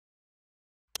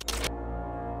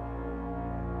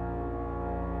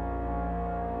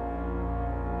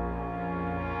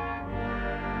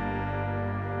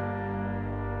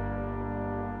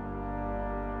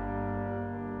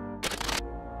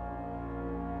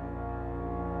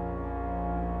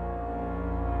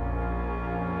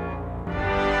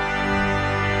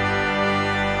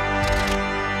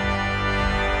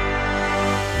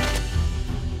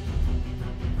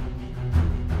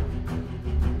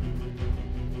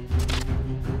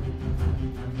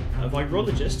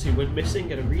virologist who went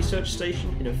missing at a research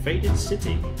station in a faded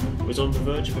city was on the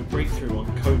verge of a breakthrough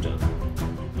on Coda.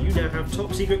 You now have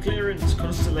top secret clearance,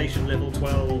 constellation level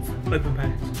 12. Open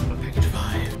package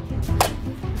 5.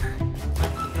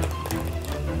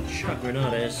 Chuck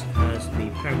Grenades has the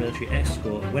paramilitary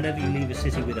escort. Whenever you leave a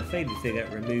city with a faded figure,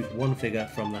 remove one figure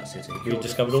from that city. We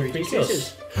discovered all 3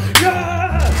 skills.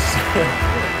 Yes!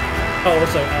 Oh,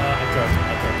 also, I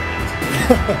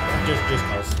dropped just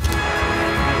cause.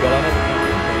 Well, I had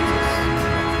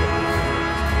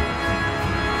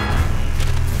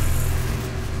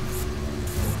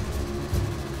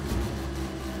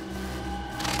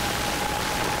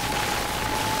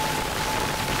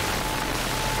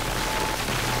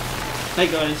Hey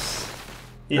guys,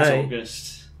 it's Hey.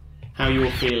 August. How you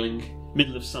all feeling?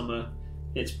 Middle of summer.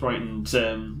 It's bright and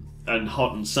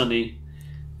hot and sunny.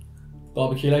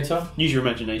 barbecue later. Use your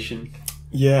imagination.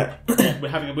 Yeah.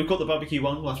 We've got the barbecue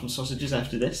on. We'll have some sausages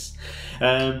after this.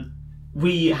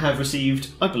 We have received,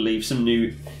 I believe, some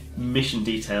new mission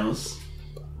details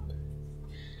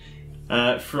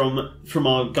from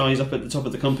our guys up at the top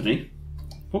of the company.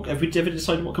 What, have we ever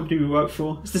decided what company we work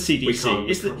for? It's the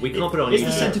CDC. We can't put it on It's YouTube.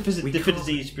 the Centre for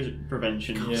Disease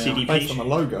Prevention. Yeah. CDP. Based on the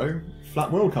logo,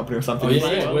 Flat World Company or something. Oh yeah,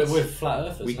 Flat Earthers. we're flat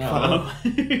earthers We now.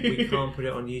 can't. We can't put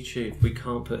it on YouTube. We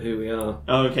can't put who we are.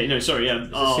 Oh, okay, no, sorry. It's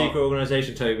a secret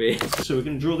organisation, Toby. So we're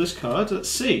going to draw this card. Let's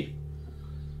see.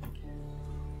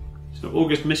 So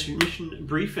August mission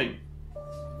briefing.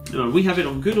 We have it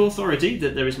on good authority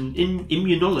that there is an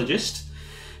immunologist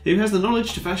who has the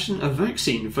knowledge to fashion a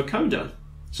vaccine for Coda.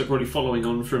 So probably following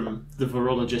on from the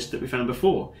virologist that we found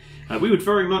before. We would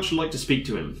very much like to speak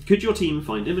to him. Could your team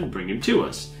find him and bring him to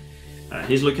us?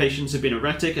 His locations have been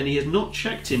erratic and he has not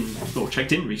checked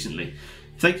in recently.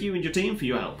 Thank you and your team for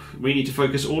your help. We need to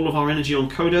focus all of our energy on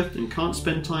Coda and can't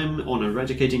spend time on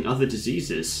eradicating other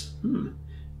diseases.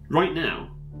 Right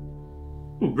now,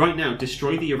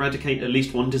 destroy the eradicate at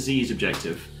least one disease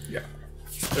objective. Yeah.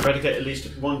 Eradicate at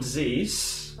least one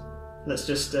disease. Let's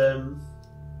just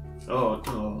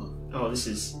Oh, this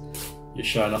is... You're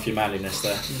showing off your manliness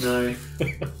there. No.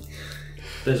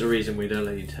 There's a reason we don't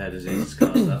let you tear disease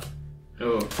cards up.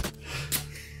 Oh.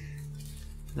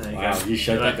 There you Wow, go. you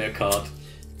showed Right. that bit of card.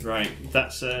 Right,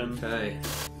 that's... Okay.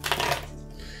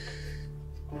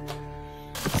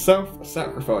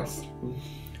 Self-sacrifice.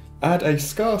 Add a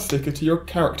scar sticker to your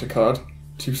character card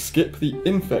to skip the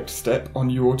infect step on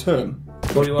your turn.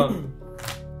 41.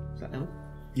 Is that L?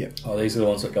 Oh, these are the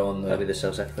ones that go on That'll be the... the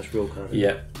self-sacrifice rule card.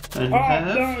 Yeah. And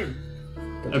have...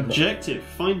 Objective.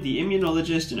 Find the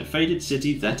immunologist in a faded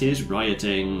city that is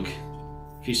rioting.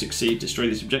 If you succeed, destroy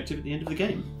this objective at the end of the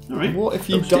game. Alright. What if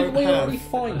you Didn't don't we have... already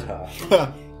find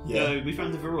her? Yeah. We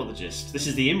found the virologist. This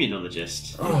is the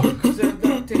immunologist. Oh, because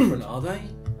they're different, are they?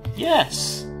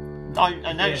 Yes!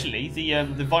 Actually,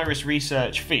 the virus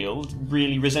research field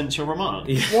really resents your remark.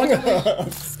 Why don't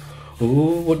they...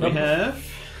 Ooh, We have...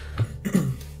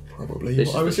 Probably This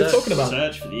what is I was the just talking about.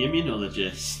 Search for the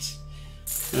immunologist.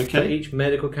 For Okay. each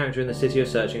medical character in the city you're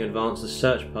searching, advance the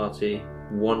search party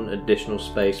one additional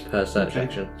space per search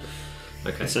action.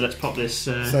 Okay. So let's pop this...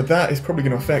 So that is probably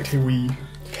going to affect who we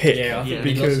pick. Yeah, I think Yeah.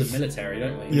 we need lots of Because... military,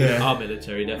 don't we? Yeah. Our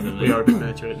military, definitely. we are a bit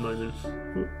military at the moment.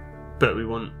 But we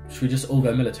want... Should we just all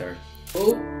go military?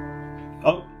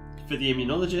 Oh, for the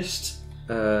immunologist,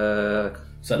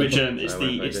 So which I it's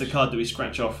won't the focus. card that we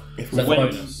scratch off. If Is that we the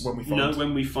find, bonus? when we find. No,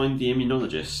 when we find the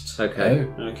immunologist. Okay.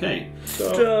 Okay.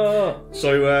 Oh.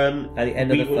 So At the end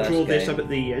of we the will first draw this game. up at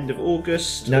the end of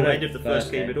August, No, or no, end of the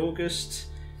first game game. at August,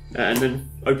 and then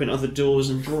open other doors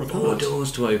and draw a More card.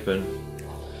 doors to open.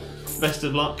 Best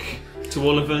of luck to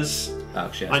all of us.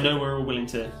 Oh shit. I know we're all willing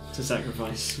to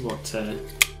sacrifice what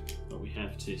we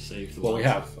have to save the What world. we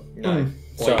have? No.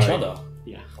 Or each other?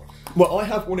 Yeah. Well, I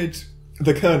have wanted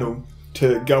the Colonel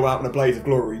to go out in a blaze of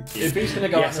glory. If he's going to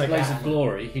go Yes, out in a I blaze can. of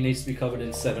glory, he needs to be covered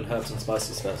in 7 herbs and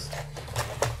spices first.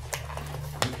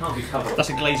 You can't be covered. That's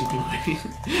a glaze of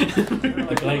glory.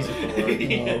 A blaze of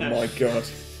glory. Oh my god.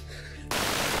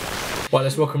 Right,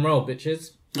 let's rock and roll,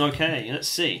 bitches. Okay, let's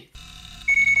see.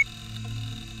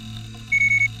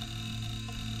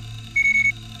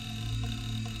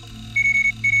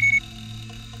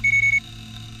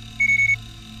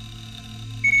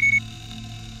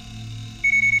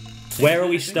 Where are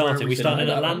we starting? We starting in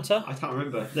that one? Atlanta? I can't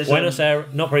remember. There's, Buenos Aires,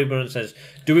 not probably Buenos Aires.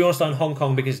 Do we want to start in Hong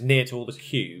Kong because near to all the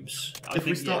cubes? If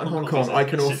we start in Hong Kong, I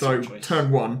can also turn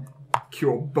 1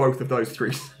 cure both of those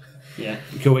 3. Yeah.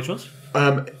 Cool, which ones?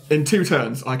 In 2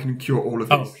 turns, I can cure all of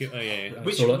these. Oh, yeah, yeah.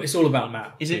 It's all about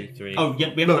Matt. Is it? 2, 3. Oh,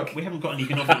 yeah. We haven't got any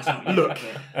economics out yet. Look.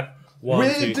 have we? One,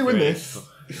 We're 2, doing 3. this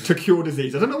to cure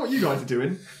disease. I don't know what you guys are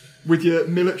doing, with your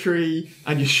military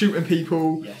and you're shooting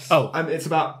people. Yes. Oh, And it's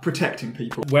about protecting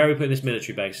people. where are we putting this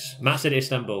military base? Matt said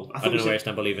Istanbul. I don't know where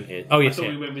Istanbul even is. Oh, I yes, thought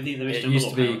yeah. we went with either It Istanbul used or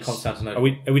to be Paris. Constantinople.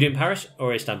 Are we doing Paris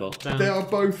or Istanbul? They are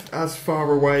both as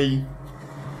far away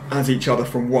as each other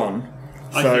from one.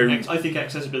 I So think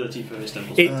accessibility for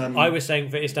Istanbul. I was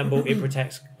saying for Istanbul, it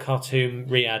protects Khartoum,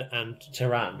 Riyadh, and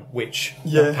Tehran, which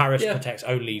Yeah. Paris Yeah. protects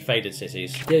only faded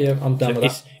cities. Yeah, I'm down with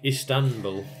that.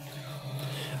 Istanbul.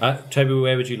 Toby,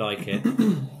 where would you like it?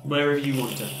 Wherever you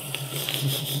want to.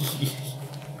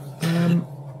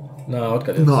 No, I'd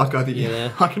go. no, I'd go the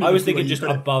Yeah. I can I was see where thinking you just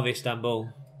put it. above Istanbul,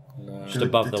 No. just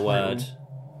above the title. word.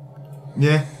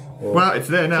 Yeah. Well, it's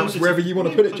there now. Closer It's wherever you want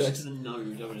to put it, closer Jay. to the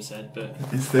node, I would have said, but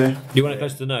It's there. You want it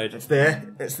close to the node? It's there.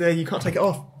 It's there. You can't take it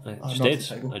off. I Oh, just not did. the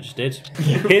table. I just did.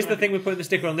 Here's the thing with putting the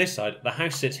sticker on this side. The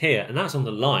house sits here, and that's on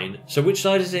the line. So which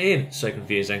side is it in? So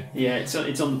confusing. yeah, it's on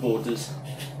the borders.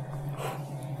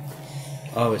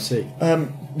 Oh, I see.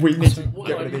 We need to What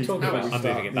get are rid of you these talking before about? we I'm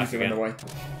start. moving it back These are in again. the way.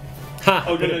 Ha!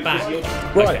 Oh, no, put no, it back.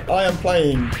 because you're- Right, I am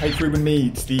playing H. Ruben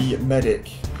Meads, the medic.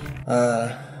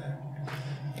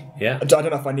 Yeah. I don't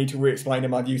know if I need to re-explain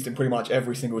him. I've used him pretty much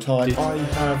every single time. I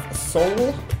have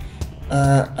Soul,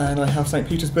 and I have St.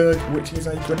 Petersburg, which is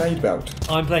a grenade belt.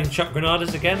 I'm playing Chuck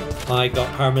Granadas again. I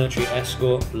got paramilitary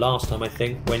escort last time, I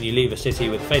think. When you leave a city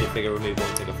with a faded figure, remove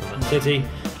one figure from that city.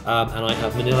 And I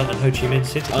have Manila and Ho Chi Minh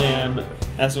City. I am,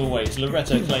 as always,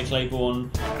 Loretto Clay Claiborne,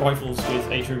 rifles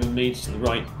with H. Ruben Meads to the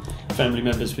right, family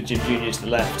members with Jim Jr. to the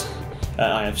left.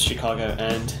 I have Chicago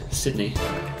and Sydney.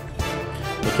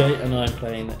 Okay, and I'm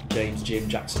playing James Jim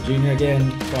Jackson Jr. again.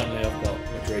 Finally, I've got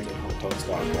Madrid and Hong Kong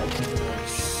starting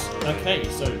well. Okay,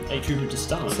 so H. Ruben to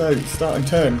start. So, starting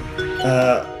turn.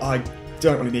 I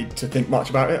don't really need to think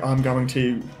much about it. I'm going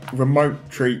to remote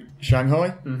treat Shanghai.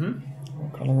 Mm-hmm.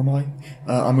 What colour am I?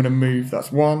 I'm going to move.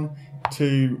 That's 1,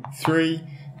 2, 3,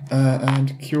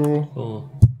 and cure. Oh,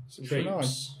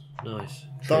 Treats. nice.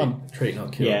 Done. Treat,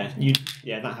 not cure.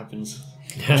 Yeah, that happens.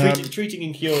 Um, Treating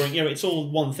and curing, it's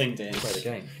all one thing to him. Play the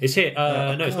game. It's here.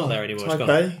 No, it's not there anymore. It's gone.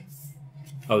 Taipei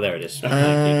Oh, there it is.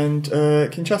 and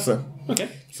Kinshasa. Okay.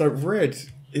 So red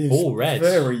is All red.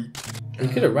 very We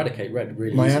could eradicate red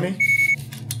really Miami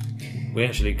We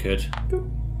actually could.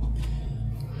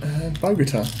 and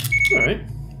Bogota. Alright.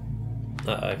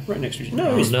 Uh-oh. Right next to each other.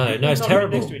 No, it's not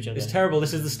terrible. Next to each other. It's terrible.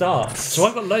 This is the start. So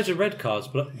I've got loads of red cards,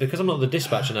 but because I'm not the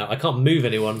dispatcher now, I can't move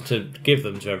anyone to give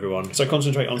them to everyone. So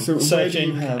concentrate on So where do searching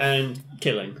you have- and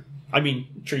killing. I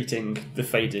mean, treating the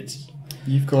faded.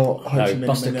 You've got Ho Chi No, Minh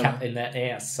bust a Manila. cat in their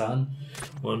ass, son.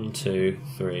 1, 2,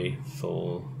 3,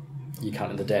 4. You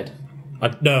counting the dead.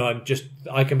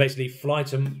 I can basically fly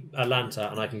to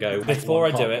Atlanta and I can go, before I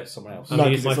One do card, it, someone else. I'm No,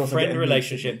 going to 'cause use it's my also friend getting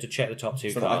relationship to check the top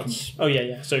 2 so that I can- cards. Oh,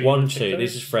 yeah. So 1, check 2. those.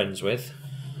 This is friends with.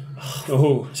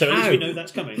 Oh, so at least How? we know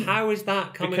that's coming. How is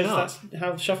that coming Because up? that's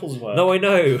how shuffles work. No, I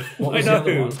know. What I was the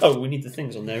other know. one? Oh, we need the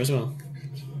things on there as well.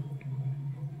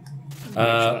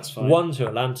 That's fine. 1 to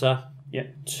Atlanta. Yeah.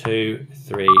 2,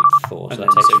 3, 4. So And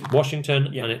that then takes so- Washington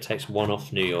Yeah. and it takes 1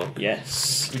 off New York.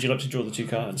 Yes. Would you like to draw the 2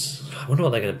 cards? I wonder what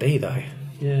they're going to be though.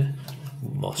 Yeah.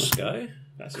 Moscow.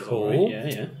 That's Cool.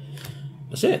 Right. Yeah.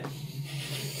 That's it.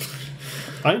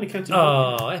 I only counted.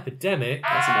 Oh, epidemic.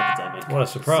 That's an epidemic. What a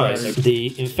surprise. So-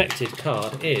 The infected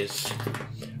card is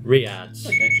Riyadh's,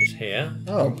 Okay. which is here.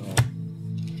 Oh,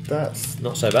 that's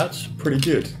Not so bad. pretty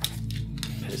good.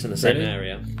 It's in the same Really?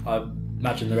 area. I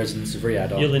imagine the residents of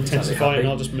Riyadh are You'll exactly intensify, happy. and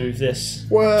I'll just move this.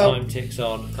 Well, Time ticks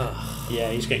on. Ugh.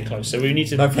 Yeah, he's getting close. So we need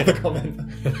to. no further comment.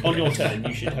 On your turn,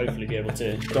 you should hopefully be able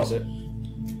to. Does it?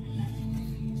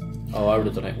 Oh, I would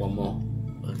have done it one more.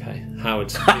 Okay.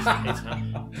 Howard's. Okay, Howard's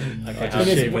Thing is,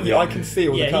 shooting with I you. can see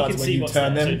all Yeah, the he cards can when see you what's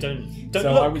turn there. them. So don't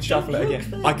So look. I would shuffle it Don't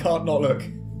again. look. I can't not look.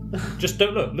 Just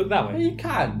don't look. Look that Yeah, way. you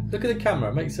can. Look at the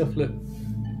camera. Make yourself look.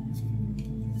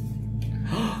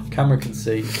 Camera can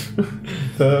see.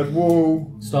 Third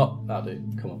wall. Stop. That'll do.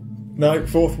 Come on. No,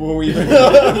 fourth wall even.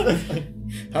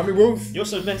 How many walls? You're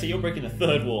so meta. You're breaking the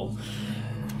 3rd wall.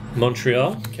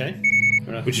 Montreal, Okay.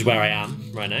 which is where I am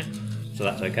right now. So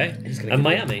that's okay. He's gonna And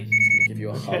give you- Miami. He's gonna give you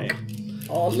a Okay. hug.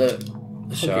 Oh look.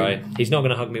 Sorry. He's not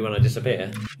going to hug me when I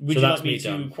disappear. Would so you that's like me me to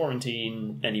done.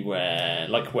 quarantine anywhere,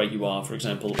 like where you are, for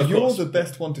example? Of You're course. the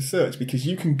best one to search because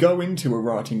you can go into a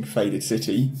writing faded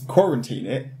city, quarantine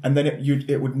it, and then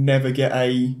it would never get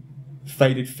a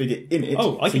faded figure in it.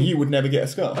 Oh, I so can- you would never get a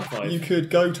scar. High-five. You could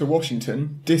go to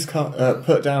Washington,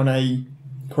 put down a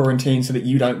quarantine so that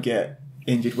you don't get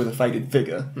injured with a faded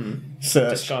figure. Search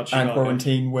Discard and Chicago.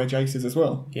 quarantine where Jace is as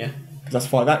well. Yeah. Because that's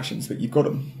 5 actions, but you've got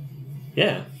them.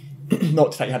 Yeah.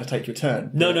 Not to tell you how to take your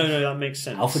turn. No, that makes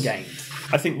sense. Alpha gained.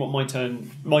 I think what my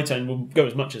turn will go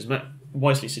as much as Matt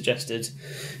wisely suggested.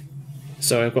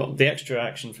 So I've got the extra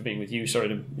action for being with you. Sorry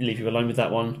to leave you alone with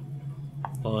that one.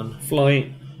 On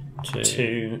flight,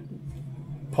 2,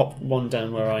 pop 1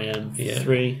 down where I am.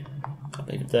 3, I'll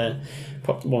leave it there.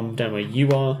 Pop 1 down where you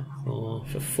are. 4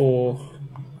 for 4.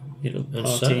 Little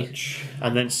party. Search.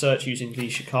 And then search using the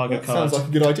Chicago card. Sounds like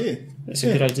a good idea. It's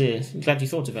a good idea. I'm glad you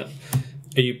thought of it.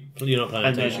 You're not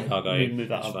planning to take Chicago. You move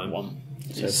that up 1.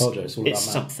 So apologise. It's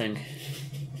something.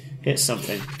 It's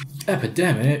something.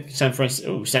 Epidemic. San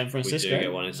Francisco. We do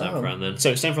get one in San Fran then.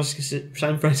 So San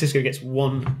Francisco gets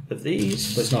 1 of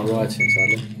these. But it's not writing,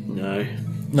 sadly. No.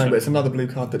 No, but it's another blue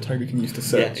card that Toby can use to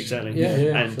search. Yeah, exactly. Yeah,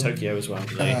 and sure. Tokyo as well.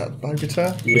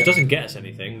 Bogota. Which doesn't get us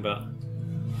anything, but...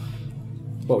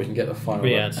 Well, we can get the final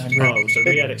Riyadh. one. So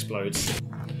Riyadh explodes.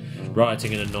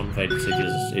 Writing in a non-faded city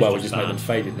is Well, we just just made bad. them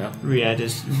faded now. Riyadh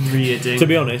is Riyadh. To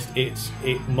be honest, it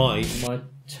might... My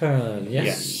turn,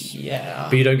 yes. Yeah.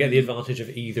 But you don't get the advantage of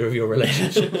either of your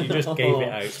relationships. You just gave it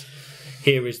out.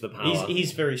 Here is the power.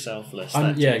 He's very selfless.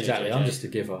 Yeah, exactly. I'm just a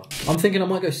giver. I'm thinking I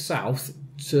might go south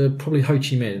to probably Ho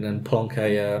Chi Minh and plonk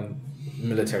a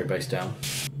military base down.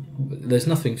 There's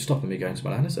nothing stopping me going to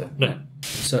Milan, is there? No.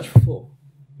 Search for 4.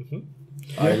 Mm-hmm.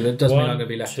 It does mean I'm 1, going to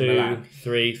be left 2, in Milan.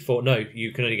 3, 4. No,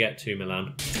 you can only get 2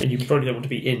 Milan. And you probably don't want to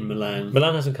be in Milan.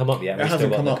 Milan hasn't come up yet. We've still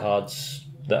hasn't got come the up. cards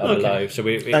that are below. So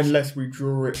Unless we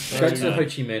draw it. Go to Ho Chi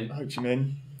Minh. Ho Chi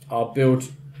Minh. I'll build...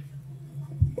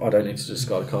 I don't need to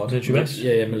discard a card. Military base?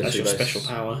 Yeah, military That's your base. special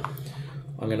power.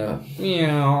 I'm going to...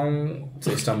 Meow.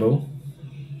 To Istanbul.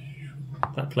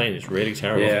 That plane is really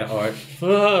terrible. Yeah, alright.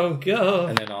 Oh, God.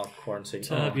 And then I'll quarantine.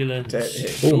 Turbulence.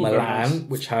 Milan,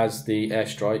 which has the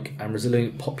airstrike and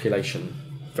resilient population.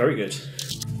 Very good.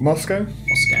 Moscow.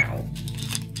 Moscow.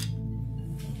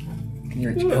 Can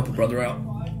you help a brother out?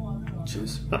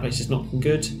 Cheers. That place is not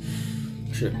good.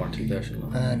 Should have quarantined there,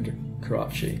 shouldn't I? And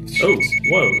Karachi. Oh,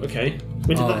 whoa, okay.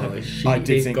 When did that happen? I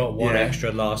did think got 1 yeah,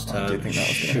 extra last I turn. did think that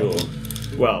was gonna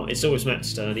happen. Well, it's always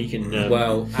Matt's turn. He can.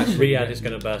 Well, actually, Riyadh is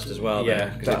going to burst as well. Yeah,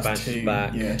 because it That's bounces 2.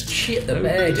 back. Yeah. shit the Oh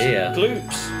bed. dear.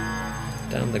 gloops.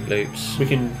 Down the gloops. We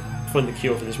can find the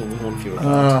cure for this one with 1 fewer.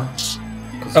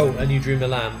 Oh, and you drew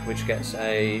Milan, which gets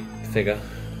a figure.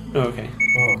 Oh, okay.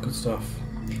 Oh, good stuff.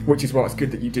 Which is why it's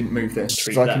good that you didn't move there.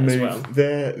 Treat So I can that as move well.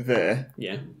 there,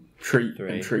 Yeah. treat,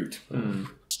 3. and treat.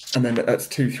 And then that's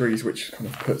 2 3s, which kind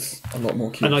of puts a lot more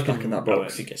And cubes I back can in that blow it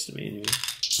box. if it gets to me anyway.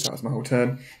 That was my whole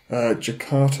turn.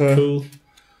 Jakarta Cool.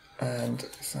 and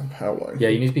Sao Paulo. Yeah,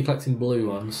 you need to be collecting blue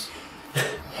ones.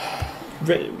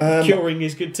 Curing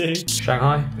is good too.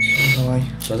 Shanghai. Shanghai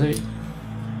Does it?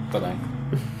 Don't know.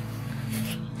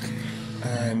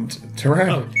 and Tehran.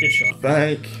 Oh, good shot.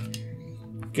 Thank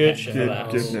Good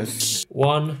shot. goodness.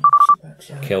 1,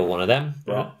 kill one of them.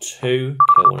 Yeah. 2,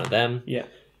 kill one of them. Yeah.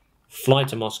 Fly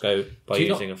to Moscow by Do you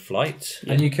using a flight.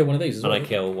 And you kill one of these as And well. I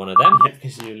kill one of them. Yeah,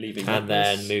 because you're leaving. And that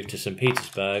then place. move to St.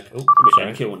 Petersburg. Oh, Which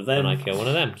sorry. I kill one of them. And I kill one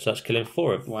of them. So that's killing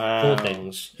 4 Wow.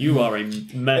 things. You are a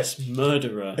mass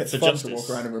murderer It's for fun justice. to walk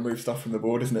around and remove stuff from the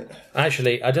board, isn't it?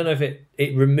 Actually, I don't know if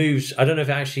it removes. I don't know if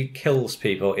it actually kills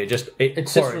people. It just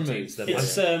It's just quarantines them.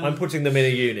 It's, I'm putting them in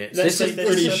a unit. Let's say I'm there's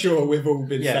pretty a certain- sure we've all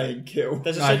been Yeah. saying kill.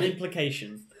 There's a certain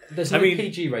implication. There's no I mean,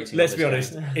 PG rating. Let's on be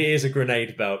this honest. game. It is a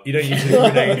grenade belt. You don't use a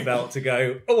grenade belt to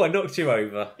go. Oh, I knocked you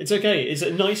over. It's okay. It's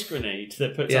a nice grenade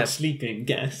that puts Yeah. our sleeping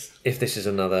guests. If this is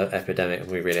another epidemic,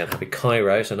 we're really unhappy.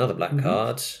 Cairo, so another black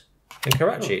card. And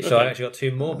Karachi, so I actually got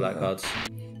 2 more black cards.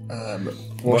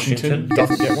 Washington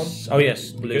doesn't get one. Oh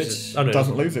yes, loses. Oh no,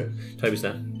 Doesn't lose it. Toby's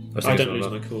there. I don't lose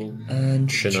my cool, And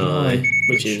Chennai,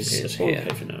 which is here.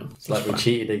 okay for now. It's like we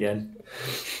cheated again.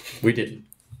 We didn't.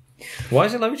 Why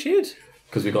is it like we cheated?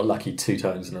 Because we got lucky 2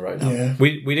 turns in a row now. Yeah.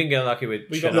 We didn't get lucky with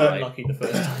We got Chennai. lucky the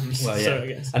first time. Well, yeah. So I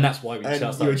guess. And that's why we And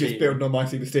started you're just cheating. building on my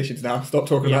superstitions now. Stop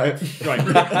talking Yeah. about it.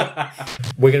 Right.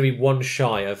 We're going to be 1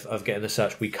 shy of getting the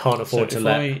search. We can't So afford to if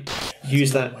let. I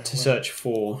use that to search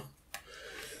for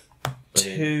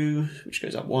 2, which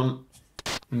goes up 1,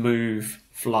 move,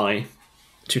 fly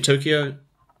to Tokyo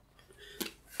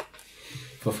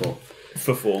For 4.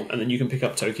 for 4, and then you can pick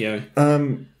up Tokyo.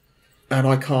 And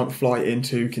I can't fly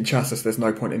into Kinshasa, so there's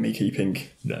no point in me keeping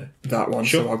No. that one.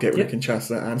 Sure. So I'll get rid of Yeah.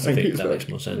 Kinshasa and I St. think that makes Petersburg.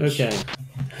 more sense. Okay.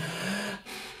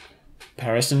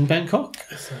 Paris and Bangkok.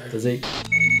 Does he?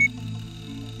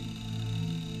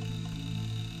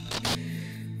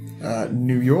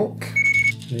 New York.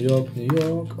 New York, New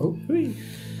York. Oh, Whee.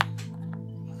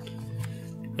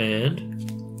 And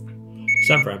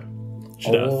San Fran.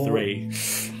 Should have 3.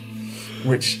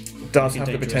 Which does have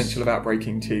the dangerous. potential of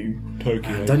outbreaking to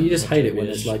Tokyo. don't you just hate it when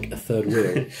it's like a third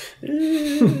wheel?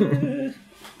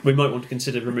 We might want to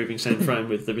consider removing San Fran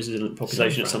with the resident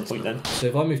population at some point then. So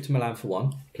if I move to Milan for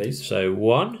 1, please. So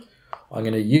 1. I'm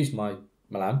going to use my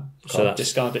Milan. So that's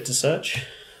Discard it to search.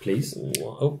 Please.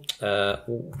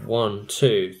 1,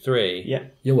 2, 3. Yeah.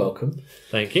 You're welcome.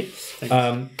 Thank you.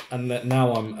 And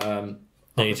now I'm.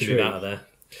 I need to move out of there.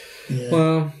 Yeah.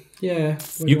 Well, yeah.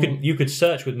 You could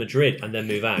search with Madrid and then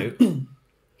move out.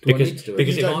 Because you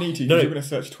if don't need to. no, You're going to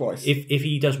search twice. if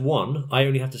he does one, I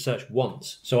only have to search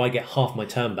once, so I get half my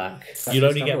turn back. You'll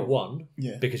only get one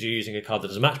because you're using a card that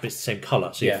doesn't match, but it's the same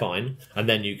colour, so you're fine. And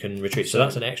then you can retreat. So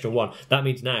that's an extra one. That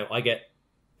means now I get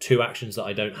 2 actions that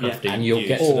I don't have to and you'll use.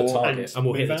 get to the target. And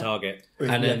we'll hit the target.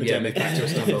 And then epidemic to a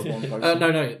stand of one post. No,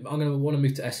 I'm going to want to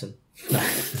move to Essen. Sorry.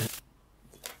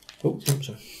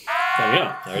 There we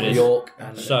are. There it is. York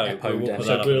and So we will put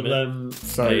that up in a minute.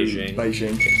 So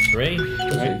Beijing. 3.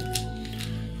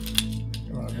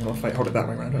 Right, I'll hold it that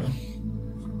way around.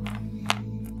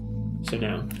 So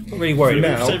now, Not really worried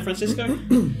Now- about San Francisco.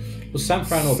 Well, San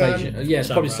Fran or San- Beijing? Yeah, it's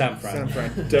San probably Fran. San Fran. San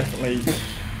Fran definitely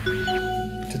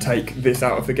to take this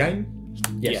out of the game.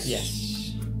 Yes.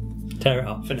 Yes. Tear it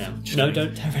up. For now. No,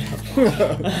 don't tear it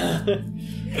up.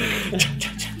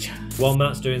 While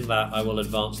Matt's doing that, I will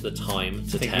advance the time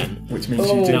to 10. Which means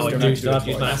you Now I do still have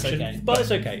to use my That's action, okay. but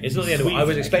it's okay. It's not the end of it. I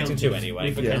was expecting to anyway.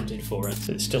 We've accounted for it,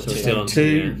 so it's still So 2. still on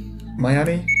to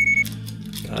Miami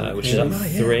which is at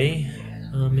 3.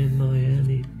 I'm in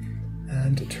Miami.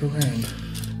 and Tehran.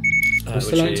 We're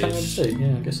still only 10 over 2.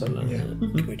 Yeah, I guess so.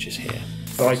 Which is here.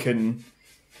 So I can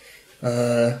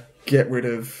get rid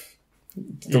of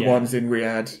the ones in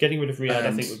Riyadh. Getting rid of Riyadh, I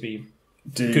And think, would be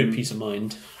Do good peace of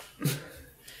mind.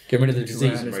 Get rid of the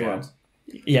disease Tehran in as Riyadh.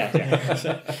 Yeah.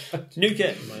 Nuke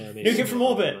it. Miami. Nuke it from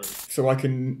orbit. So I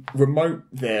can remote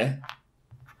there,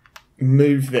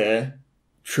 move there,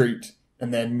 treat,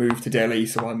 and then move to Delhi.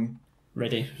 So I'm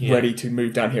Ready. ready to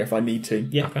move down here if I need to.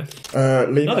 Yeah. Okay.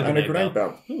 Lima Another and a grenade grenade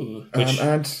belt. Ooh. Which-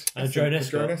 and And a drone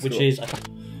escort, escort. which is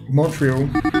Montreal.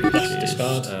 That's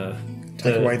discard.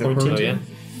 Take away the quarantine.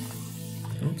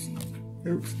 Oh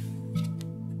yeah. Oops.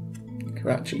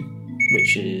 Karachi.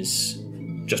 Which is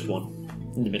just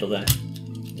 1 in the middle there.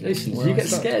 Listen, Where you I get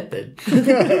start? scared then.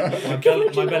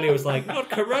 My belly was like, not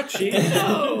Karachi,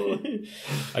 no.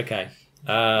 Okay.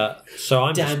 So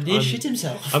I'm Damn near just, shit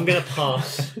himself. I'm gonna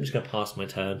pass. I'm just gonna pass my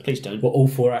turn. Please don't. For all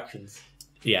 4 actions.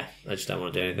 Yeah, I just don't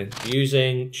want to do anything.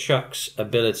 Using Chuck's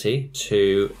ability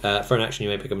to, for an action, you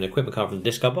may pick up an equipment card from the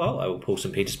discard pile. I will pull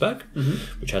St. Petersburg,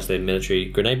 which has the military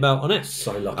grenade belt on it.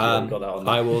 So lucky I got that on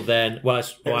there. I will then. Well,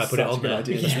 that's why I put it such a on good there.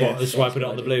 idea. That's why I put it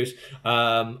on the blues.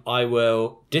 I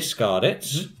will discard it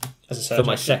As a search for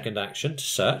my action. second action to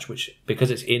search, which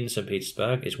because it's in St.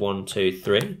 Petersburg is 1, 2,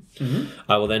 3.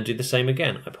 I will then do the same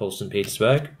again. I pull St.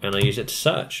 Petersburg and I use it to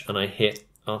search, and I hit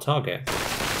our target.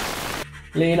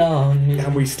 Lean on.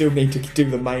 And we still need to do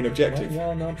the main objective,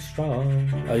 You're not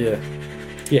strong. Oh, yeah.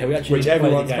 Yeah, we actually which need to play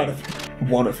everyone's the kind game. of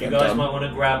one of them done. want to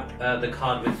grab the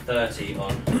card with 30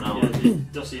 on.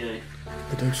 Dossier.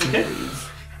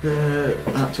 They're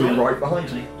actually right behind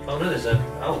you. Oh no, there's a.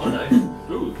 Oh, I know.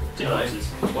 Ooh, two boxes.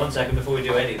 1 second before we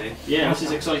do anything. Yeah, this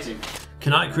is exciting.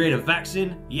 Can I create a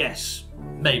vaccine? Yes.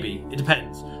 Maybe. It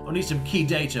depends. I'll need some key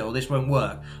data or this won't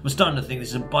work. I'm starting to think this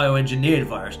is a bioengineered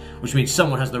virus, which means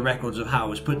someone has the records of how it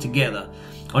was put together.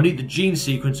 I'll need the gene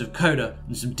sequence of Coda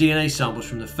and some DNA samples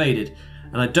from the Faded.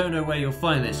 And I don't know where you'll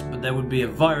find this, but there would be a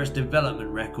virus development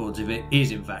records if it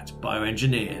is in fact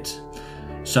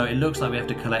bioengineered. So it looks like we have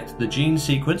to collect the gene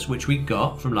sequence, which we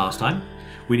got from last time.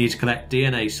 We need to collect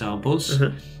DNA samples,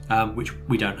 which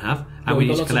we don't have. And we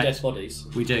need to collect dead bodies.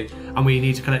 We do. And we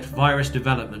need to collect virus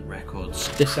development records.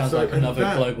 This sounds So, like another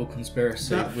that- global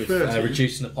conspiracy that with 30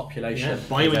 reducing the population. Yeah,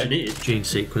 bioengineered. Gene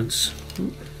sequence.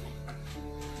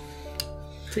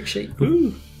 Tick sheet.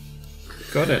 Ooh.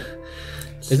 Got it.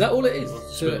 Is that all it is?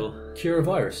 Swivel. To cure a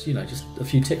virus? You know, just a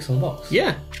few ticks on the box.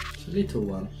 Yeah. It's a little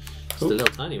one. Just a little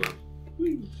tiny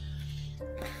one.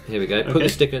 Here we go. Put the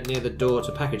sticker near the door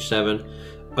to package 7.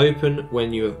 Open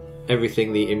when you have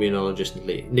everything the immunologist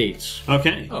needs.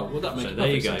 Okay. Oh, well, that makes So there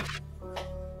you go.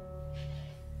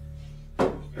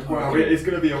 Well, it's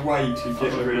going to be a way to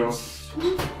get rid of.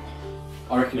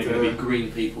 I reckon they're going to be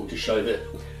green people to show that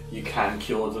you can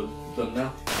cure them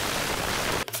now.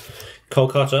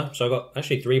 Kolkata. So I've got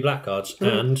actually 3 black cards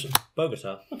and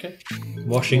Bogota. Okay.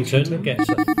 Washington gets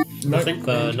Nothing.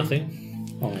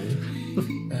 nothing. Oh.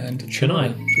 And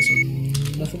Chennai.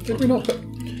 Nothing. Did we not put?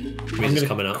 Means it's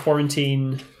coming up.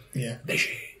 Quarantine. Yeah. Because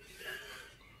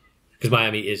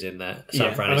Miami is in there. San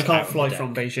Yeah, Fran and I is can't out of fly the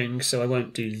from deck. Beijing, so I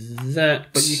won't do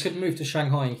that. But you could move to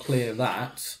Shanghai and clear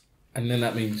that, and then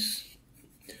that means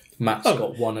Matt's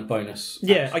got 1 bonus.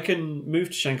 Yeah, I can move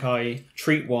to Shanghai,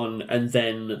 treat 1, and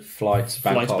then Flight to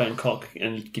fly Bangkok. to Bangkok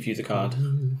and give you the card.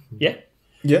 Yeah?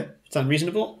 Yeah. Sound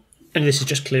reasonable? And this is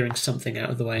just clearing something out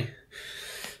of the way.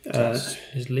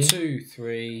 Is Lee? 2,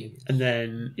 3. And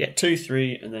then, 2,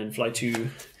 3, and then fly to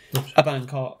a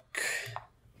Bangkok.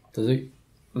 Does it?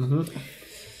 Mm-hmm.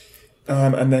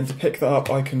 And then to pick that up,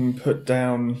 I can put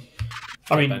down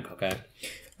Bangkok out.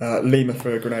 Lima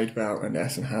for a grenade belt, and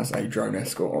Essen has a drone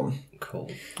escort on.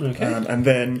 Cool. Okay. And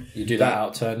then You do that out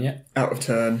of turn yet? out of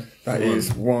turn, that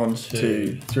is 1,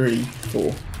 2, 3,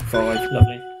 4, 5.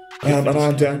 Lovely. And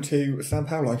I'm down to Sao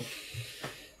Paulo.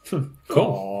 Cool.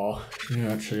 Cool.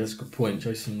 Yeah, actually, that's a good point.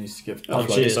 Jason needs to give. Oh,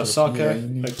 cheers, Osaka.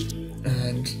 And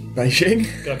Beijing.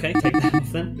 Okay, take that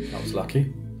off then. That was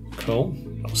lucky. Cool.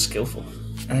 That was skillful.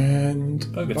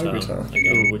 And Bogota.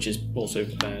 Which is also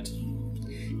bad.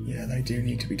 Yeah, they do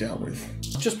need to be dealt with.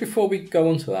 Just before we go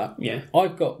on to that, Yeah.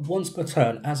 I've got once per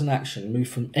turn as an action move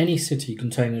from any city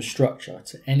containing a structure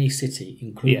to any city,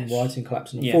 including Yes. rising,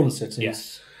 collapsing, and Yeah. fallen cities.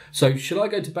 Yes. So, should I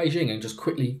go to Beijing and just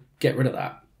quickly get rid of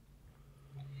that?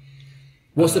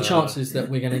 What's the chances that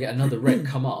we're going to get another wreck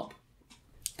come up,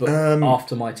 but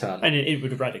after my turn? And it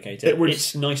would eradicate it.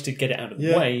 It's nice to get it out of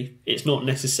the way. It's not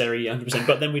necessary 100%,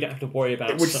 but then we don't have to worry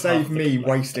about It would save me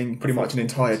wasting pretty much an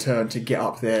entire turn to get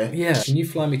up there. Yeah. Can you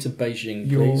fly me to Beijing,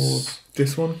 please?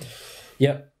 This one?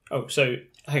 Yep. Oh, so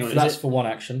hang on. That's is it for one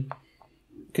action.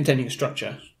 containing a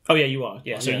structure? Oh, yeah, you are.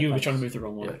 Yeah, so yeah, you were thanks. trying to move the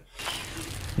wrong one. Yeah.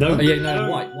 No,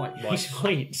 White. He's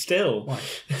white still.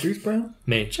 Who's brown?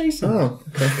 Me. Jason. Oh,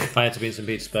 okay. I had to be in St.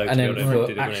 Petersburg And to then be able to do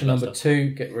for the action grenade number stuff. 2,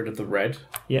 get rid of the red.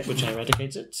 Yeah, which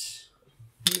eradicates it.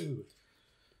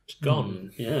 It's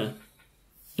gone. Yeah.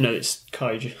 No, it's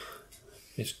Kaiju.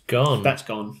 It's gone. That's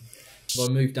gone. So I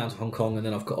move down to Hong Kong, and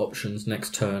then I've got options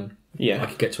next turn. Yeah. I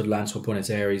could get to Atlanta or Buenos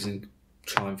Aires and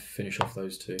try and finish off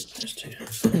those two. Just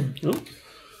two.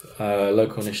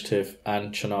 Local initiative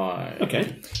and Chennai.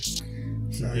 Okay.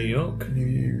 So, New York. New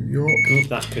York. Oh,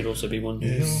 that could also be one.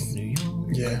 Yes. New York.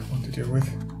 Yeah, one to deal with.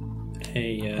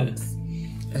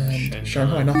 A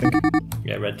Shanghai, nothing.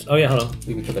 Yeah, red. Oh, yeah, hold on.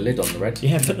 We can put the lid on the red.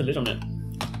 yeah, put the lid on it.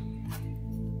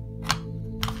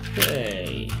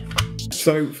 Hey.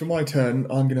 So for my turn,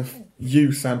 I'm going to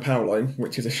use Sao Paulo,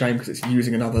 which is a shame because it's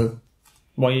using another.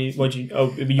 Why'd you? Oh,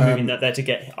 are you moving that there to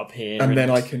get up here? And then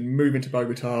I can move into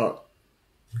Bogota,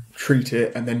 treat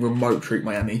it, and then remote treat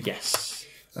Miami. Yes.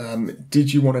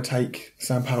 Did you want to take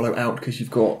Sao Paulo out because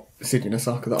you've got Sydney and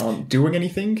Osaka that aren't doing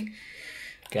anything?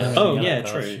 Yeah,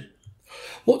 true.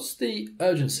 What's the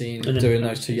urgency in And then doing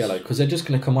those two yellow? Because they're just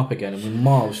going to come up again, and we're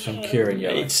miles from curing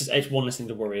yellow. It's one less thing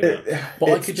to worry about. But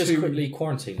I It's could just too- quickly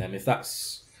quarantine them if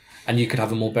that's, and you could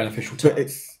have a more beneficial turn. But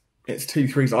it's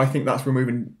 2/3. I think that's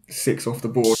removing 6 off the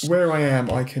board. Where I am,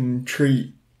 I can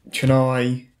treat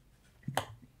Chennai,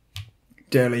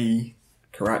 Delhi,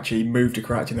 Karachi, move to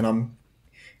Karachi, and then I'm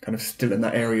kind of still in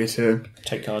that area to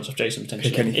Take cards off Jason potentially.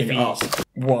 pick anything up.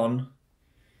 1,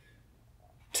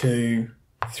 2,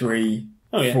 3,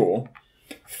 Oh, yeah. 4.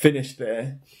 Finish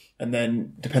there, and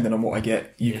then depending on what I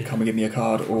get, you can come and give me a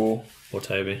card or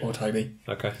Toby. Toby.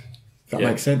 Okay. That Yeah.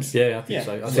 makes sense. Yeah, I think Yeah.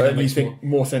 so. I think So that you makes think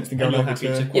more sense than going you're over happy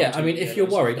to... to- more. Yeah, I mean, if you're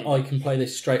that's worried, fine. I can play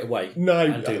this straight away. No,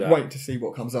 and do that. wait to see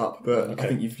what comes up, but I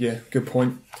think good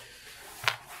point.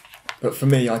 But for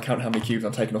me, I count how many cubes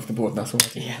I'm taking off the board, and that's all I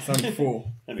think. Yeah. It's only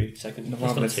 4, Let me second.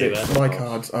 rather than not too 6. bad. My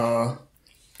cards are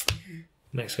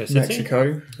Mexico City.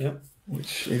 Mexico, Yep.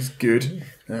 which is good,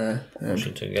 and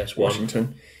Washington gets one.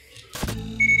 Washington.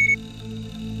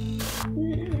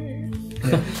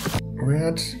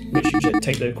 Riyadh Which you should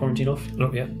take the quarantine off,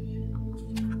 Oh, yeah.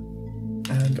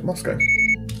 and Moscow.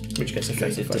 which gets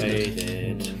affected.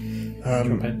 Faded.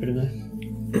 Um, Put him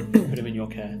there. Put him in your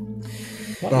care.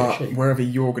 but wherever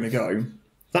you're going to go,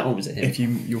 That one was it. if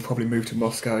you'll probably move to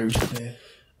Moscow.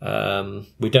 Yeah.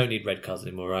 We don't need red cards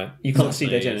anymore, right? You can't see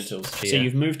their Please. genitals. So Yeah.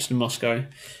 you've moved to Moscow.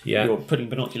 Yeah. You're putting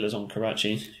binoculars on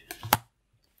Karachi.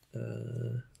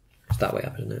 It's that way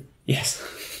up, isn't it? Yes.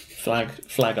 Flag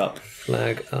up.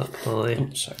 Flag up high. Oh,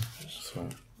 sorry.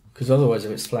 Because otherwise,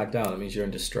 if it's flagged down, it means you're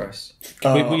in distress. We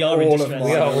are in all distress. of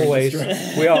We mine are in always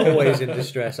distress. we are always in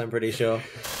distress, I'm pretty sure.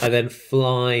 And then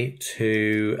fly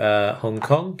to Hong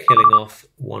Kong, killing off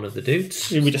one of the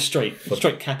dudes. We just straight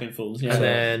capping fools. Yeah. And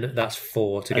then that's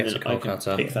 4 to And get to then I can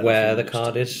Kolkata, pick that where up the next.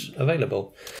 card is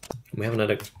available. We haven't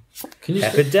had a Can you?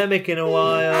 epidemic in a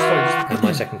while. And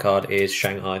my second card is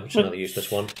Shanghai, which is another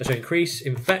useless one. So increase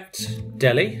infect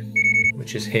Delhi,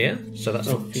 which is here. So that's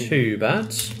not too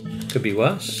bad. Could be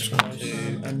worse.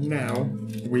 And now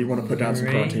we want to put down some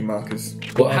 3. quarantine markers.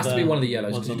 Well, it has to be one of the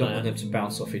yellows One's because you on don't want there. them to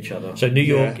bounce off each other. So New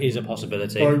York Yeah. is a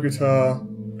possibility. Bogota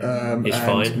It's and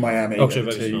fine. Miami. Oh, so are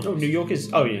the Bogota's two. not. Oh, New York is.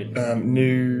 Oh, yeah.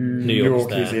 New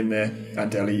York is York is there. in there, and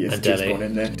Delhi is And just Delhi. gone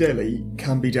in there. Delhi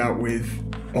can be dealt with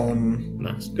on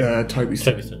That's Toby's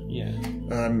turn. Toby's turn.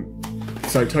 Yeah.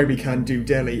 So Toby can do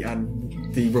Delhi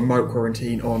and the remote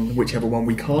quarantine on whichever one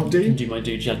we can't do. Do you mind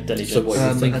doing Delhi? So what are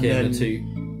you and thinking?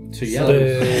 then- Two yellow.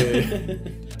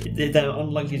 They're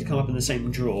unlikely to come up in the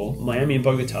same draw. Miami and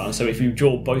Bogota. So if you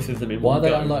draw both of them in Why are one they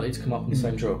go, unlikely to come up in the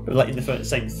same draw? like in the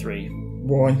same three.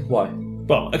 Why? Why?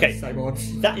 Well, okay. Same odds.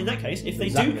 In that case, if they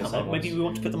Exactly do the come same up, maybe odds. we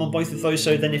want to put them on both of those.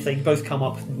 So then, if they both come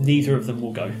up, neither of them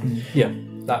will go. Yeah,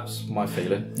 that's my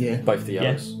feeling. Yeah. Both the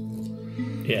yellows.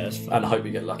 Yeah, it's fine. And I hope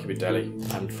you get lucky with Delhi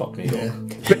and fuck New York. Yeah.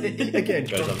 But again,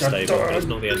 It goes unstable, but it's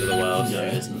not the end of the world. No, So,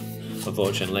 it isn't.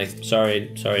 unfortunately,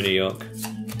 sorry, New York.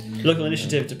 Local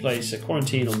initiative to place a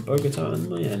quarantine on Bogota and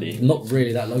Miami. Not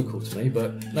really that local to me,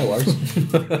 but no worries.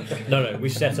 No, we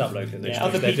set up local initiatives.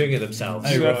 other They're people- doing it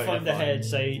themselves. You Right, find they're ahead,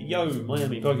 say, "Yo,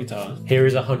 Miami, Bogota." Here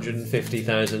is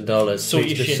 $150,000. Sort your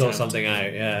Please just shit sort out. something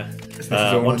out. Yeah. is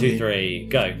all 1, I 2, need. 3,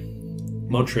 go.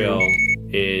 Montreal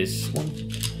is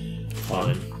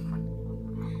fine.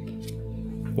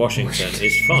 Washington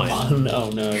is fine. Oh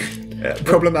no!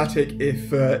 problematic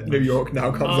if New York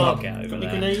now comes I'll up. get over Any there.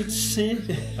 grenades here?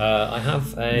 I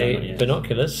have No, not a yet.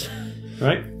 binoculars.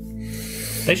 Right.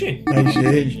 Beijing.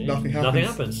 Beijing, nothing happens. Nothing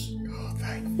happens. Oh,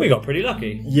 thank- We got pretty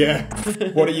lucky. Yeah.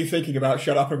 What are you thinking about?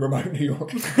 Shut up and remote New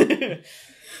York.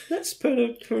 Let's put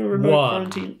a remote One.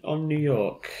 quarantine on New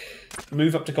York.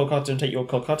 Move up to Kolkata and take your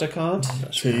Kolkata card.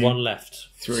 Two, One left.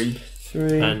 3.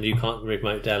 3. And you can't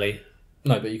remote Delhi.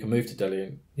 No, but you can move to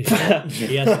Delhi. He's run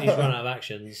out of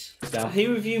actions. Down.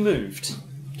 Who have you moved?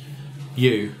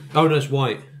 You. Oh, no, it's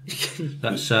white.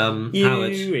 That's You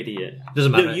Howard. idiot.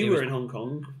 Doesn't matter. No, you It were was- in Hong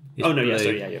Kong. It's Oh no, yeah, blue.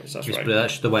 sorry, yeah, that's It's right. blue.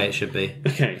 That's the way it should be.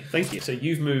 Okay, thank you. So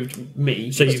you've moved me.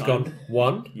 So this you've time. gone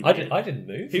one. You I did. I didn't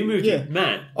move. Who moved Yeah. you?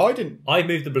 Matt. I didn't. I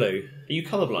moved the blue. Are you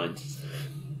colourblind?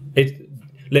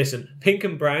 Listen, pink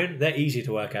and brown, they're easy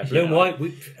to work out. Blue and Yeah. white,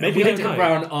 Maybe we I don't did know.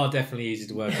 Brown are definitely easy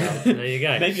to work out. There you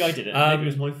go. Maybe I did it. Maybe it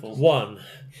was my fault. 1,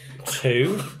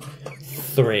 2,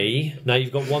 3. Now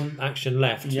you've got one action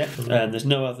left. Yeah. And there's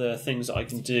no other things that I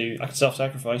can do. I can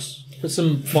self-sacrifice. Put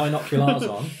some binoculars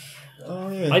on. Oh,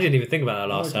 yeah. I didn't even think about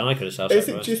that last time. I could have Is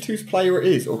self-sacrificed. it just whose player it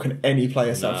is, or can any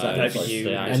player self-sacrifice? maybe you-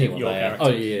 the action anyone. player. character. Oh,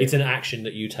 yeah. It's an action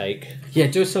that you take. Yeah,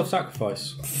 do a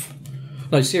self-sacrifice.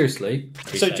 No, seriously.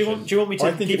 So do you want me to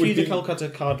I think give it would you the be-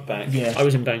 Kolkata card back? Yeah. I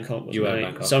was in Bangkok. You were in wasn't I?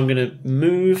 Bangkok. So I'm going to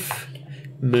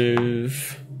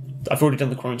move. I've already done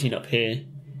the quarantine up here.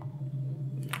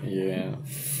 Yeah.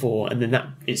 4, and then that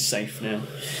is safe now.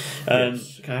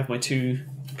 Yes. Can I have my 2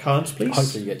 cards, please?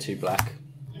 Hopefully you get 2 black.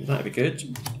 That'd be good.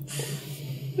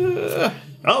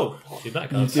 Oh, 2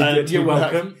 black You cards. did get You're two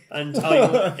back. welcome. and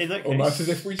in that Almost case, as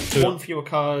if we. 1 for your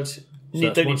card. that's Don't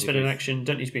one need to spend an degree. action.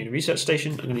 Don't need to be in a research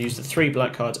station. I'm going to use the 3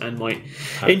 black cards and my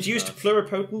Have induced that.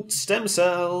 pluripotent stem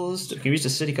cells. You can use a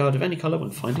city card of any colour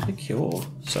when finding a cure.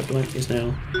 So blank is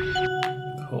now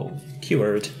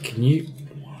cured. Can you...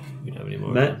 We don't have any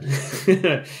more. Matt.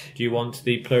 Do you want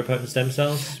the pluripotent stem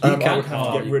cells? I would can-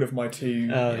 have to get rid of my 2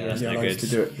 Oh, yeah. That's no yellows good. to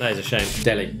do it. That is a shame.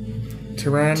 Delhi.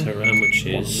 Tehran. Tehran, which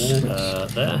is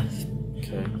there.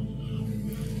 Okay.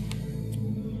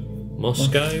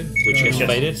 Moscow, which gets Yes.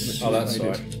 faded. Oh, that's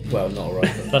alright. Well, not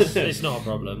alright. That's, it's not a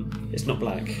problem. It's not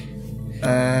black.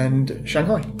 And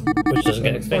Shanghai. Which doesn't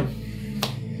get a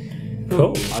thing.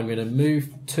 Cool. I'm going to move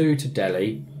 2 to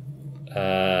Delhi,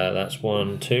 That's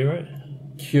 1, 2, right?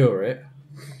 cure it,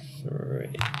 3.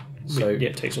 so, Yeah,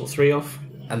 it takes all 3 off.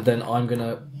 and then I'm going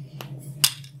to...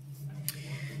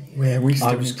 Where we still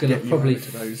I need was to going to get you probably over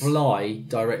to those. fly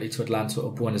directly to Atlanta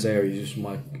or Buenos Aires using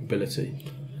my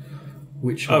ability.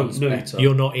 Which Oh, one's no, better?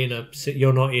 You're not in a.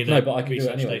 You're not in a. No, but I can do it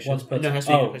research anyway. station. Once per No, it has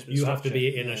to be in a oh, placement You have to structure.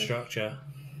 be in a structure.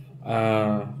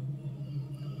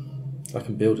 I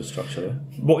can build a structure there.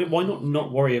 Why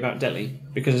not worry about Delhi?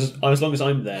 Because as long as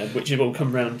I'm there, which will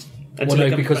come round. Well,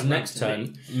 no, because next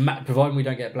turn, Matt, providing we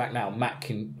don't get black now, Matt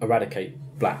can eradicate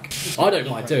black. I don't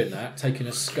mind doing that, taking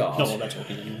a scarf Not what they're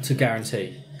talking anymore. to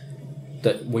guarantee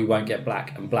that we won't get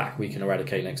black, and black we can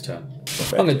eradicate next turn.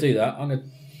 I'm going to do that. I'm going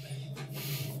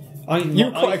to... You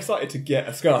were quite excited to get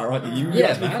a scar, aren't you? You Yeah,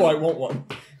 actually man. quite want one.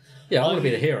 Yeah, I'm going to be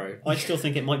the hero. I still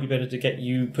think it might be better to get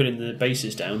you putting the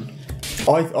bases down.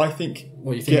 I think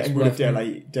What, you think getting it's rid of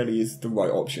worth Delhi is the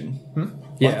right option.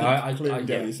 Yeah, I think clearing I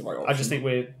Delhi is the right option. I just think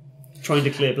we're trying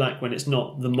to clear black when it's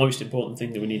not the most important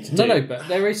thing that we need to do. No, but